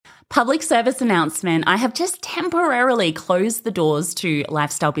Public service announcement. I have just temporarily closed the doors to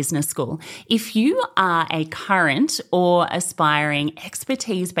Lifestyle Business School. If you are a current or aspiring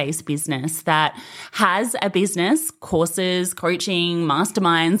expertise-based business that has a business, courses, coaching,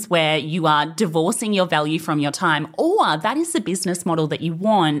 masterminds where you are divorcing your value from your time, or that is the business model that you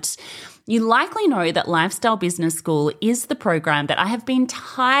want, you likely know that Lifestyle Business School is the program that I have been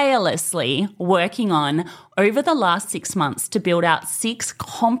tirelessly working on over the last 6 months to build out 6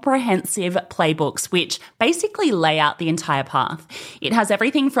 comprehensive playbooks, which basically lay out the entire path. It has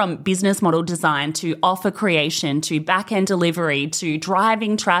everything from business model design to offer creation to back-end delivery to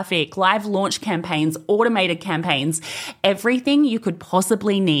driving traffic, live launch campaigns, automated campaigns, everything you could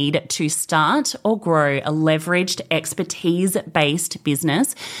possibly need to start or grow a leveraged expertise-based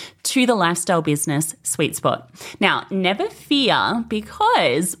business to the lifestyle business sweet spot. Now, never fear,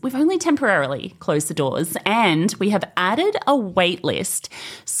 because we've only temporarily closed the doors and we have added a wait list.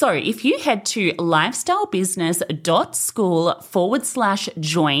 So if you head to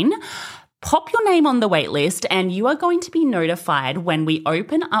lifestylebusiness.school/join, pop your name on the wait list and you are going to be notified when we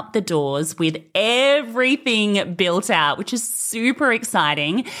open up the doors with everything built out, which is super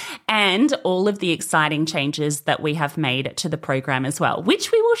exciting, and all of the exciting changes that we have made to the program as well,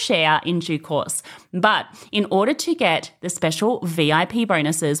 which we will share in due course. But in order to get the special VIP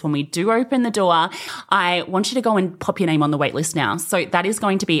bonuses when we do open the door, I want you to go and pop your name on the wait list now. So that is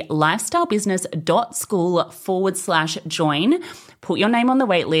going to be lifestylebusiness.school/join. Put your name on the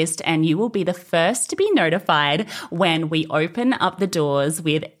wait list and you will be the first to be notified when we open up the doors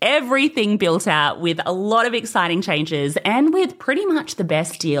with everything built out, with a lot of exciting changes and with pretty much the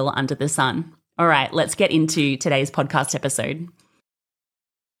best deal under the sun. All right, let's get into today's podcast episode.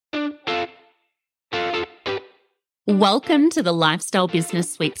 Welcome to the Lifestyle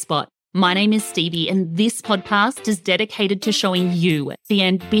Business Sweet Spot. My name is Stevie, and this podcast is dedicated to showing you, the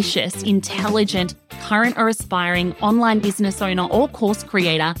ambitious, intelligent, current or aspiring online business owner or course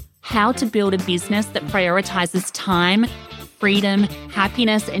creator, how to build a business that prioritizes time, freedom,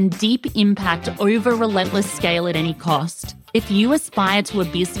 happiness, and deep impact over relentless scale at any cost. If you aspire to a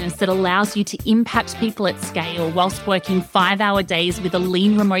business that allows you to impact people at scale whilst working 5-hour days with a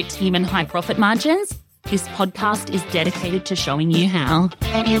lean remote team and high profit margins, this podcast is dedicated to showing you how.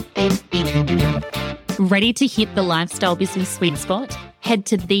 Ready to hit the lifestyle business sweet spot? Head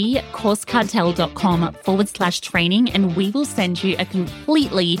to thecoursecartel.com/training and we will send you a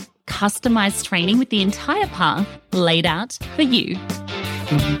completely customized training with the entire path laid out for you.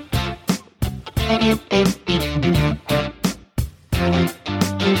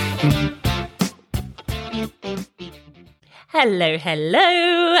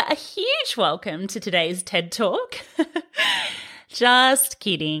 Hello. A huge welcome to today's TED Talk. Just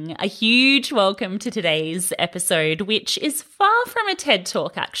kidding. A huge welcome to today's episode, which is far from a TED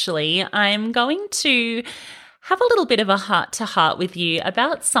Talk, actually. I'm going to have a little bit of a heart-to-heart with you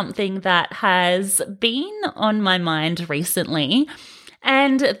about something that has been on my mind recently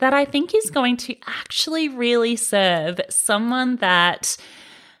and that I think is going to actually really serve someone that,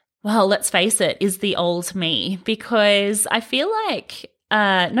 well, let's face it, is the old me, because I feel like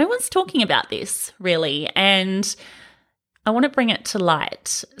no one's talking about this really, and I want to bring it to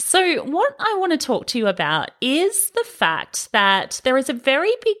light. So what I want to talk to you about is the fact that there is a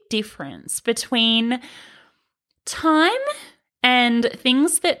very big difference between time and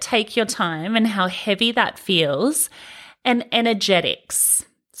things that take your time and how heavy that feels, and energetics.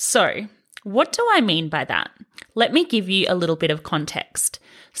 So what do I mean by that? Let me give you a little bit of context.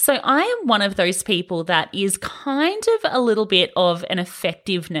 So I am one of those people that is kind of a little bit of an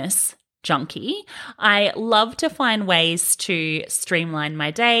effectiveness junkie. I love to find ways to streamline my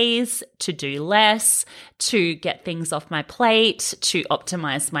days, to do less, to get things off my plate, to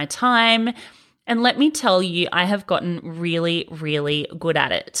optimize my time. And let me tell you, I have gotten really, really good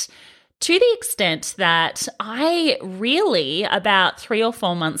at it. To the extent that I really, about 3 or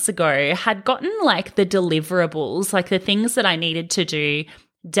 4 months ago, had gotten like the deliverables, like the things that I needed to do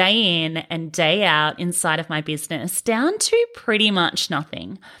day in and day out inside of my business, down to pretty much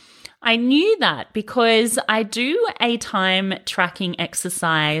nothing. I knew that because I do a time tracking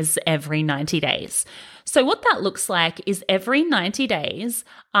exercise every 90 days. So what that looks like is every 90 days,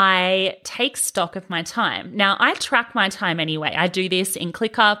 I take stock of my time. Now, I track my time anyway. I do this in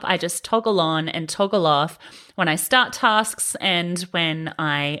ClickUp. I just toggle on and toggle off when I start tasks and when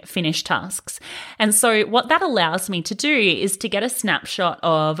I finish tasks. And so what that allows me to do is to get a snapshot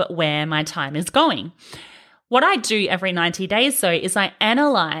of where my time is going. What I do every 90 days, though, is I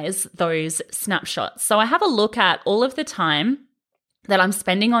analyze those snapshots. So I have a look at all of the time that I'm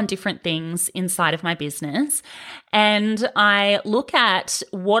spending on different things inside of my business, and I look at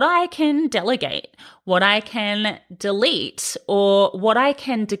what I can delegate, what I can delete, or what I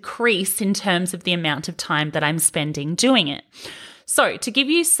can decrease in terms of the amount of time that I'm spending doing it. So to give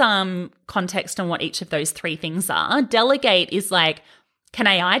you some context on what each of those three things are, delegate is like, can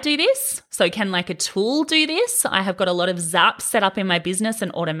AI do this? So can like a tool do this? I have got a lot of Zaps set up in my business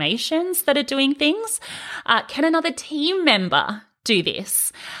and automations that are doing things. Can another team member do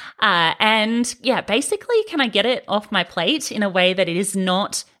this? And yeah, basically, can I get it off my plate in a way that it is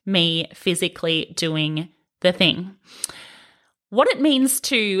not me physically doing the thing? What it means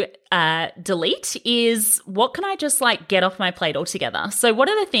to delete is, what can I just like get off my plate altogether? So what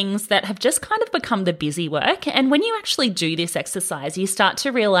are the things that have just kind of become the busy work? And when you actually do this exercise, you start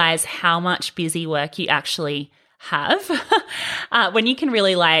to realize how much busy work you actually have. When you can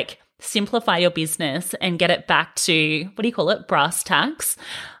really like simplify your business and get it back to, what do you call it? Brass tacks.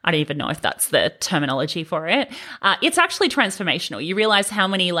 I don't even know if that's the terminology for it. It's actually transformational. You realize how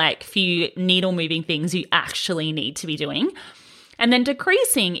many like few needle moving things you actually need to be doing. And then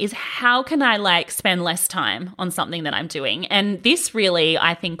decreasing is, how can I like spend less time on something that I'm doing? And this really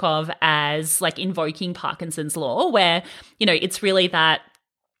I think of as like invoking Parkinson's law, where, you know, it's really that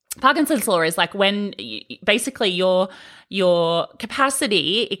Parkinson's law is like when basically your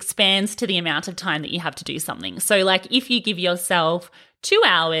capacity expands to the amount of time that you have to do something. So like if you give yourself 2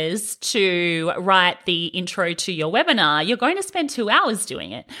 hours to write the intro to your webinar, you're going to spend 2 hours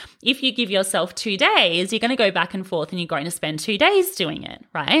doing it. If you give yourself 2 days, you're going to go back and forth and you're going to spend 2 days doing it,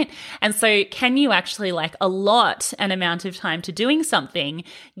 right? And so can you actually like allot an amount of time to doing something,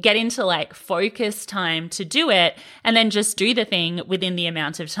 get into like focus time to do it, and then just do the thing within the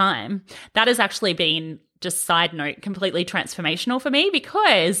amount of time? That has actually been, just side note, completely transformational for me,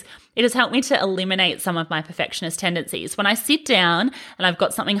 because it has helped me to eliminate some of my perfectionist tendencies. When I sit down and I've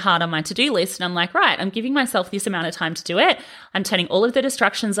got something hard on my to-do list and I'm like, right, I'm giving myself this amount of time to do it. I'm turning all of the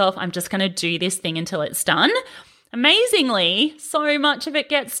distractions off. I'm just going to do this thing until it's done. Amazingly, so much of it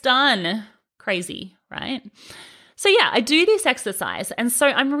gets done. Crazy, right? So yeah, I do this exercise, and so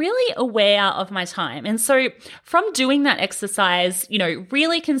I'm really aware of my time. And so from doing that exercise, you know,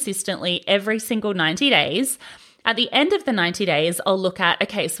 really consistently every single 90 days, at the end of the 90 days, I'll look at,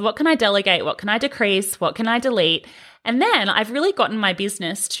 okay, so what can I delegate? What can I decrease? What can I delete? And then I've really gotten my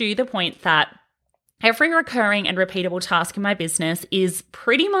business to the point that every recurring and repeatable task in my business is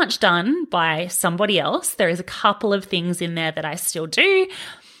pretty much done by somebody else. There is a couple of things in there that I still do.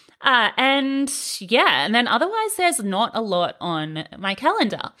 And then otherwise there's not a lot on my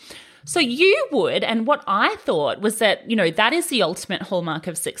calendar. So you would, and what I thought was that, you know, that is the ultimate hallmark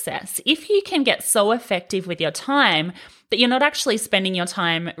of success. If you can get so effective with your time that you're not actually spending your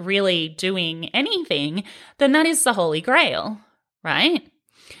time really doing anything, then that is the holy grail, right?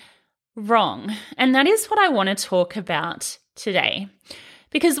 Wrong. And that is what I want to talk about today.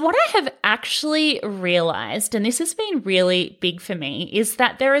 Because what I have actually realized, and this has been really big for me, is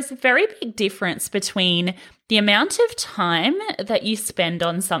that there is a very big difference between the amount of time that you spend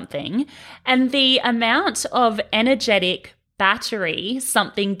on something and the amount of energetic battery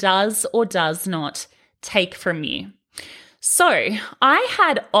something does or does not take from you. So I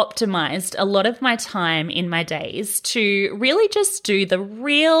had optimized a lot of my time in my days to really just do the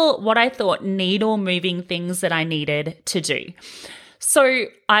real, what I thought, needle moving things that I needed to do. So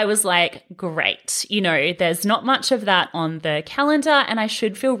I was like, great, you know, there's not much of that on the calendar and I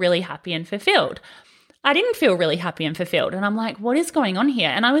should feel really happy and fulfilled. I didn't feel really happy and fulfilled. And I'm like, what is going on here?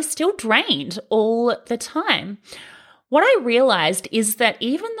 And I was still drained all the time. What I realized is that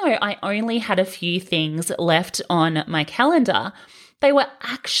even though I only had a few things left on my calendar, they were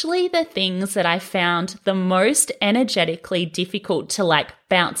actually the things that I found the most energetically difficult to like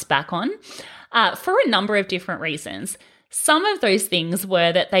bounce back on for a number of different reasons. Some of those things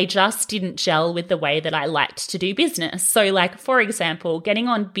were that they just didn't gel with the way that I liked to do business. So like, for example, getting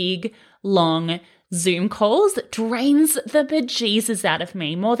on big, long Zoom calls drains the bejesus out of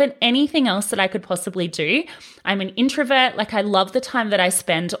me more than anything else that I could possibly do. I'm an introvert. Like, I love the time that I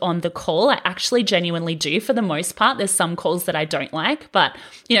spend on the call. I actually genuinely do for the most part. There's some calls that I don't like, but,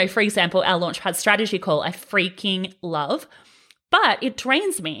 you know, for example, our Launchpad strategy call, I freaking love, but it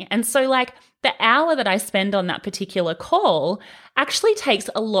drains me. And so like, the hour that I spend on that particular call actually takes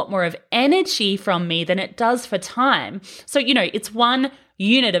a lot more of energy from me than it does for time. So, you know, it's 1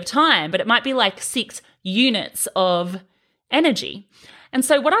 unit of time, but it might be like 6 units of energy. And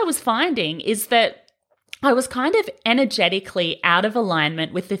so what I was finding is that I was kind of energetically out of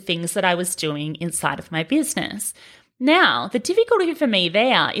alignment with the things that I was doing inside of my business. Now, the difficulty for me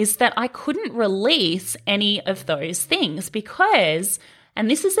there is that I couldn't release any of those things because,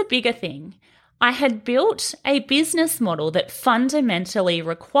 and this is a bigger thing, I had built a business model that fundamentally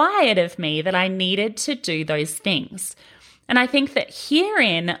required of me that I needed to do those things. And I think that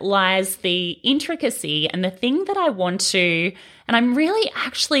herein lies the intricacy and the thing that I want to, and I'm really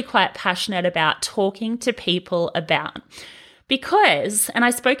actually quite passionate about talking to people about. Because, and I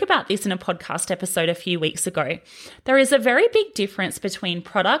spoke about this in a podcast episode a few weeks ago, there is a very big difference between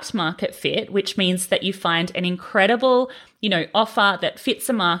product market fit, which means that you find an incredible, offer that fits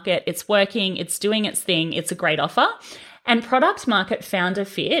a market, it's working, it's doing its thing, it's a great offer, and product market founder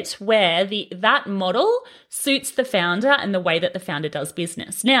fit, where that model suits the founder and the way that the founder does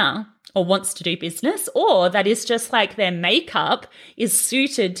business now, or wants to do business, or that is just like their makeup is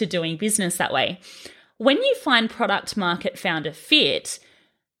suited to doing business that way. When you find product market founder fit,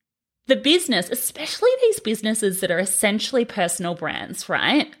 the business, especially these businesses that are essentially personal brands,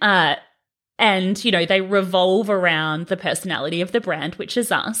 right? And, they revolve around the personality of the brand, which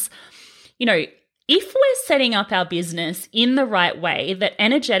is us. If we're setting up our business in the right way that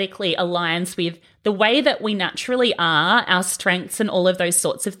energetically aligns with the way that we naturally are, our strengths and all of those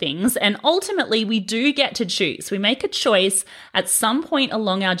sorts of things, and ultimately we do get to choose. We make a choice at some point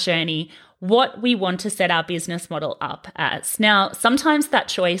along our journey what we want to set our business model up as. Now, sometimes that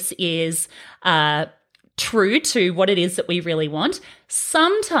choice is true to what it is that we really want.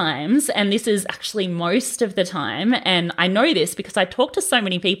 Sometimes, and this is actually most of the time, and I know this because I talk to so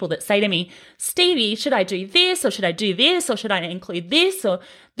many people that say to me, Stevie, should I do this or should I do this or should I include this or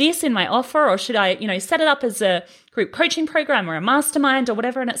this in my offer or should I, set it up as a group coaching program or a mastermind or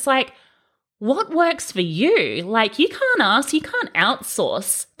whatever? And it's like, what works for you? Like you can't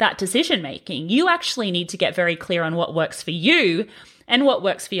outsource that decision making. You actually need to get very clear on what works for you and what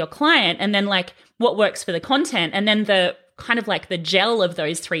works for your client, and then like what works for the content, and then the kind of like the gel of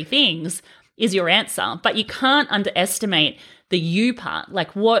those three things is your answer. But you can't underestimate the you part,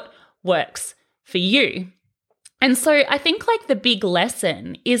 like what works for you. And so I think like the big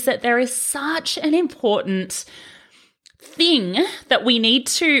lesson is that there is such an important thing that we need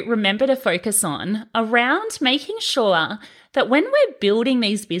to remember to focus on around making sure that when we're building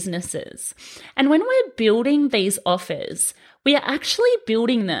these businesses and when we're building these offers, we are actually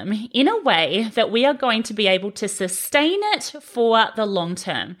building them in a way that we are going to be able to sustain it for the long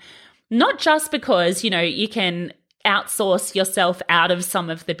term. Not just because, you can outsource yourself out of some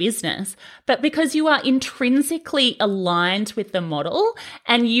of the business, but because you are intrinsically aligned with the model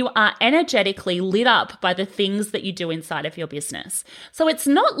and you are energetically lit up by the things that you do inside of your business. So it's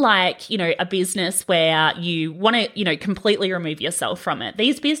not like, a business where you want to, completely remove yourself from it.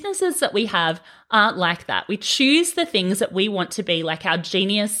 These businesses that we have aren't like that. We choose the things that we want to be like our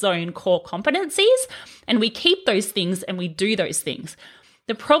genius zone core competencies, and we keep those things and we do those things.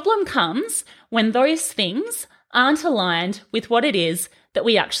 The problem comes when those things aren't aligned with what it is that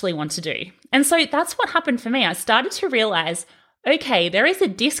we actually want to do. And so that's what happened for me. I started to realize, okay, there is a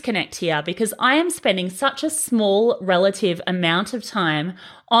disconnect here because I am spending such a small relative amount of time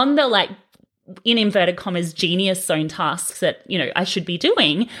on the like, in inverted commas, genius zone tasks that, I should be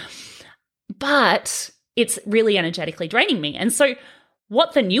doing, but it's really energetically draining me. And so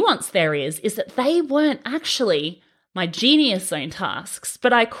what the nuance there is that they weren't actually my genius zone tasks,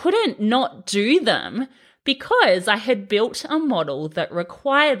 but I couldn't not do them because I had built a model that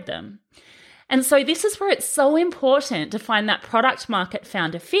required them. And so this is where it's so important to find that product market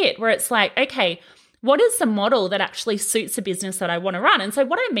founder fit, where it's like, okay, what is the model that actually suits the business that I want to run? And so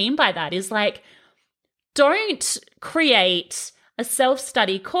what I mean by that is like, don't create a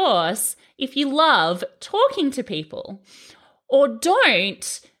self-study course if you love talking to people, or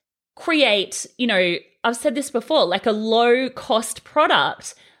don't create, I've said this before, like a low-cost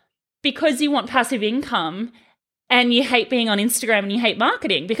product because you want passive income and you hate being on Instagram and you hate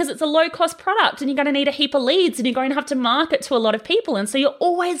marketing because it's a low-cost product and you're going to need a heap of leads and you're going to have to market to a lot of people. And so you're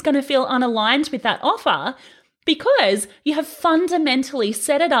always going to feel unaligned with that offer because you have fundamentally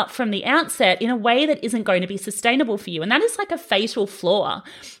set it up from the outset in a way that isn't going to be sustainable for you. And that is like a fatal flaw.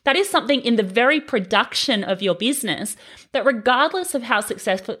 That is something in the very production of your business that regardless of how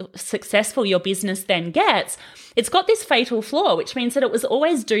successful your business then gets, it's got this fatal flaw, which means that it was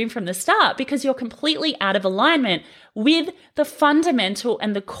always doomed from the start because you're completely out of alignment with the fundamental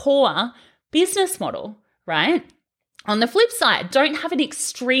and the core business model, right? On the flip side, don't have an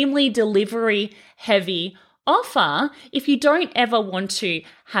extremely delivery heavy offer if you don't ever want to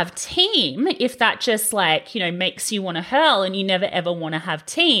have team, if that just like, makes you want to hurl and you never ever want to have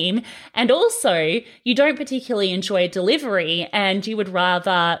team. And also you don't particularly enjoy delivery and you would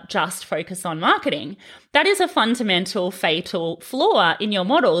rather just focus on marketing. That is a fundamental fatal flaw in your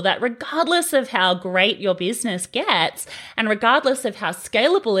model, that regardless of how great your business gets and regardless of how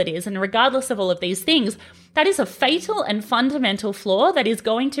scalable it is and regardless of all of these things, that is a fatal and fundamental flaw that is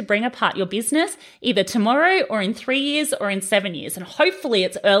going to bring apart your business either tomorrow or in 3 years or in 7 years. And hopefully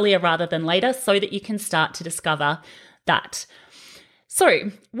it's earlier rather than later so that you can start to discover that.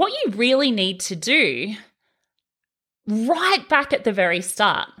 So what you really need to do right back at the very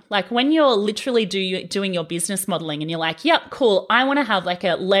start, like when you're literally doing your business modeling and you're like, yep, cool, I want to have like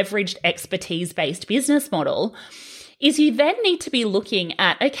a leveraged expertise-based business model, is you then need to be looking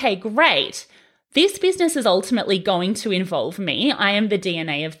at, okay, great, this business is ultimately going to involve me. I am the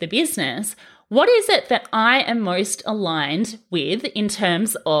DNA of the business. What is it that I am most aligned with in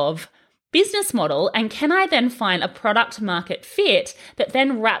terms of business model? And can I then find a product market fit that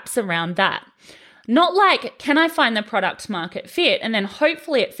then wraps around that? Not like, can I find the product market fit and then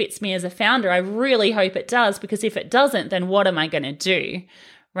hopefully it fits me as a founder? I really hope it does, because if it doesn't, then what am I going to do?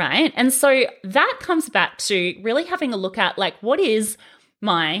 Right? And so that comes back to really having a look at like, what is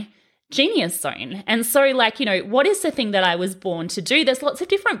my genius zone? And so like, what is the thing that I was born to do? There's lots of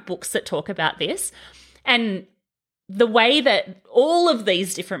different books that talk about this. And the way that all of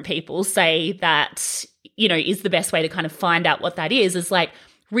these different people say that, is the best way to kind of find out what that is like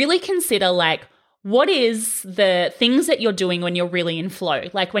really consider like, what is the things that you're doing when you're really in flow?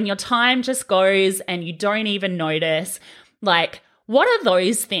 Like when your time just goes and you don't even notice, like what are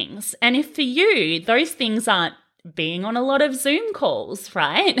those things? And if for you, those things aren't being on a lot of Zoom calls,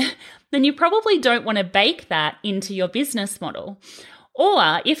 right? Then you probably don't want to bake that into your business model.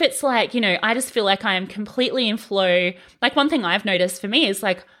 Or if it's like, I just feel like I am completely in flow. Like one thing I've noticed for me is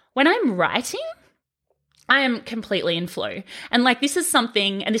like when I'm writing, I am completely in flow. And like this is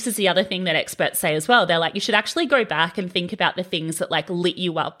something, and this is the other thing that experts say as well. They're like, you should actually go back and think about the things that like lit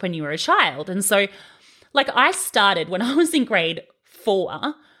you up when you were a child. And so like I started when I was in grade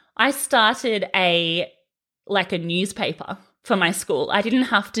 4, I started a newspaper for my school. I didn't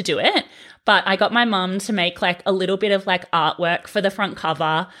have to do it, but I got my mum to make like a little bit of like artwork for the front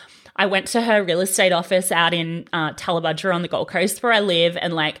cover. I went to her real estate office out in Tallebudgera on the Gold Coast where I live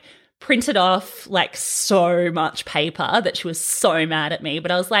and like printed off like so much paper that she was so mad at me.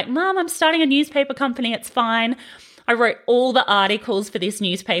 But I was like, Mum, I'm starting a newspaper company. It's fine. I wrote all the articles for this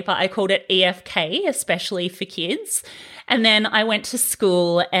newspaper. I called it EFK, especially for kids. And then I went to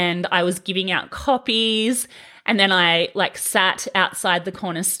school and I was giving out copies. And then I like sat outside the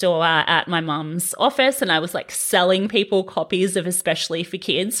corner store at my mum's office and I was like selling people copies of Especially for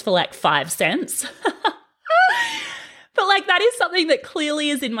Kids for like 5 cents. But like that is something that clearly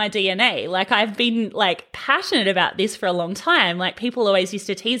is in my DNA. Like I've been like passionate about this for a long time. Like people always used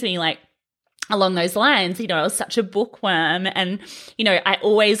to tease me like along those lines, I was such a bookworm and, I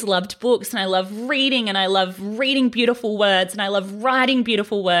always loved books and I love reading and I love reading beautiful words and I love writing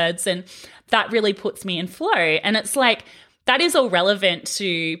beautiful words. And that really puts me in flow. And it's like, that is all relevant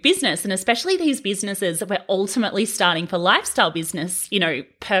to business, and especially these businesses that we're ultimately starting for lifestyle business,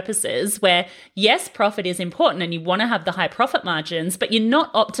 purposes where yes, profit is important and you want to have the high profit margins, but you're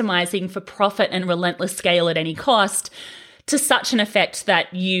not optimizing for profit and relentless scale at any cost to such an effect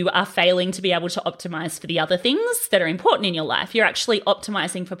that you are failing to be able to optimize for the other things that are important in your life. You're actually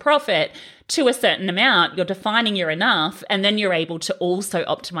optimizing for profit to a certain amount. You're defining your enough, and then you're able to also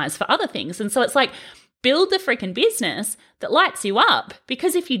optimize for other things. And so it's like, build the freaking business that lights you up.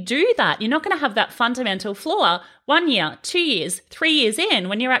 Because if you do that, you're not going to have that fundamental flaw 1 year, 2 years, 3 years in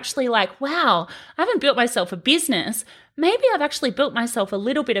when you're actually like, wow, I haven't built myself a business. Maybe I've actually built myself a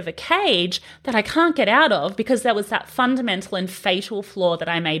little bit of a cage that I can't get out of because there was that fundamental and fatal flaw that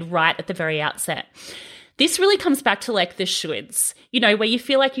I made right at the very outset. This really comes back to like the shoulds, where you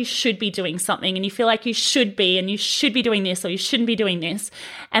feel like you should be doing something and you feel like you should be and you should be doing this or you shouldn't be doing this.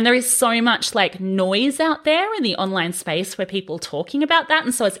 And there is so much like noise out there in the online space where people are talking about that.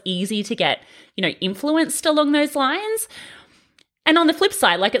 And so it's easy to get, influenced along those lines. And on the flip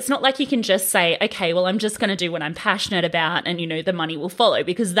side, like it's not like you can just say, okay, well, I'm just going to do what I'm passionate about and, the money will follow,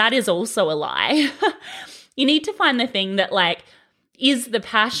 because that is also a lie. You need to find the thing that like is the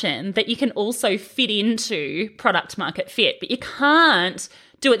passion that you can also fit into product market fit, but you can't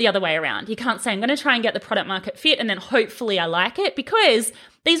do it the other way around. You can't say, I'm going to try and get the product market fit and then hopefully I like it, because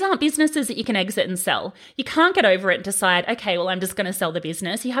these aren't businesses that you can exit and sell. You can't get over it and decide, okay, well, I'm just going to sell the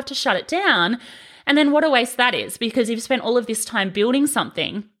business. You have to shut it down. And then what a waste that is, because you've spent all of this time building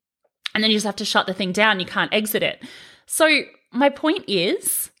something and then you just have to shut the thing down. You can't exit it. So my point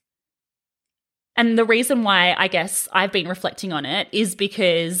is, and the reason why I guess I've been reflecting on it is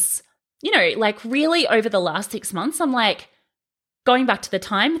because, like really over the last 6 months, I'm like, going back to the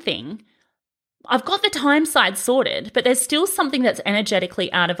time thing, I've got the time side sorted, but there's still something that's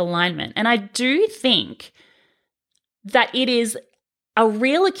energetically out of alignment. And I do think that it is a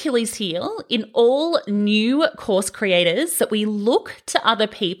real Achilles heel in all new course creators that we look to other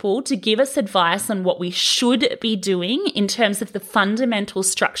people to give us advice on what we should be doing in terms of the fundamental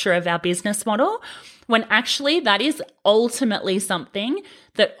structure of our business model, when actually that is ultimately something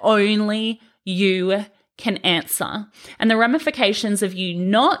that only you can answer. And the ramifications of you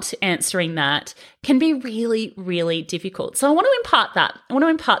not answering that can be really, really difficult. So I want to impart that. I want to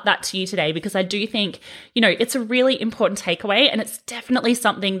impart that to you today because I do think, it's a really important takeaway, and it's definitely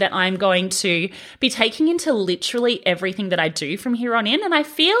something that I'm going to be taking into literally everything that I do from here on in. And I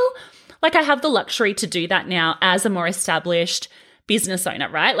feel like I have the luxury to do that now as a more established business owner,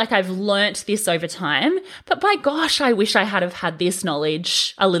 right? Like I've learnt this over time, but by gosh, I wish I had have had this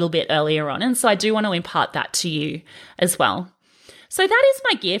knowledge a little bit earlier on. And so I do want to impart that to you as well. So that is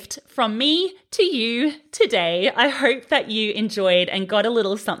my gift from me to you today. I hope that you enjoyed and got a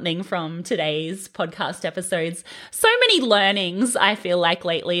little something from today's podcast episodes. So many learnings I feel like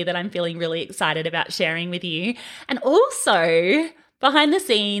lately that I'm feeling really excited about sharing with you. And also behind the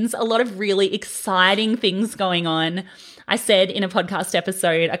scenes, a lot of really exciting things going on. I said in a podcast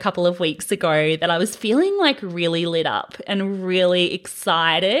episode a couple of weeks ago that I was feeling like really lit up and really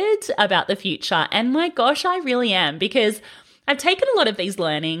excited about the future. And my gosh, I really am, because I've taken a lot of these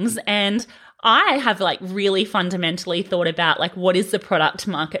learnings and I have like really fundamentally thought about like what is the product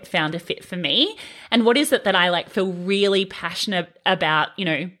market founder fit for me, and what is it that I like feel really passionate about,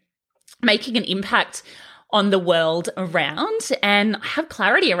 making an impact on the world around, and I have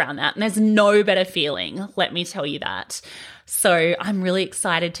clarity around that. And there's no better feeling, let me tell you that. So I'm really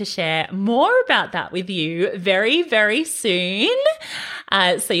excited to share more about that with you very, very soon.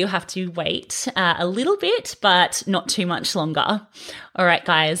 So you'll have to wait a little bit, but not too much longer. All right,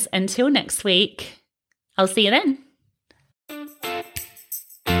 guys, until next week, I'll see you then.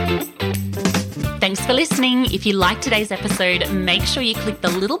 Thanks for listening. If you liked today's episode, make sure you click the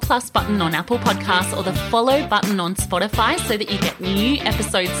little plus button on Apple Podcasts or the follow button on Spotify so that you get new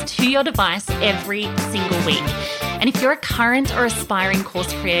episodes to your device every single week. And if you're a current or aspiring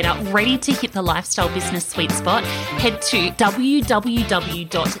course creator ready to hit the lifestyle business sweet spot, head to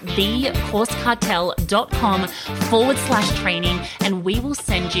www.thecoursecartel.com/training and we will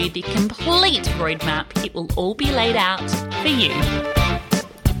send you the complete roadmap. It will all be laid out for you.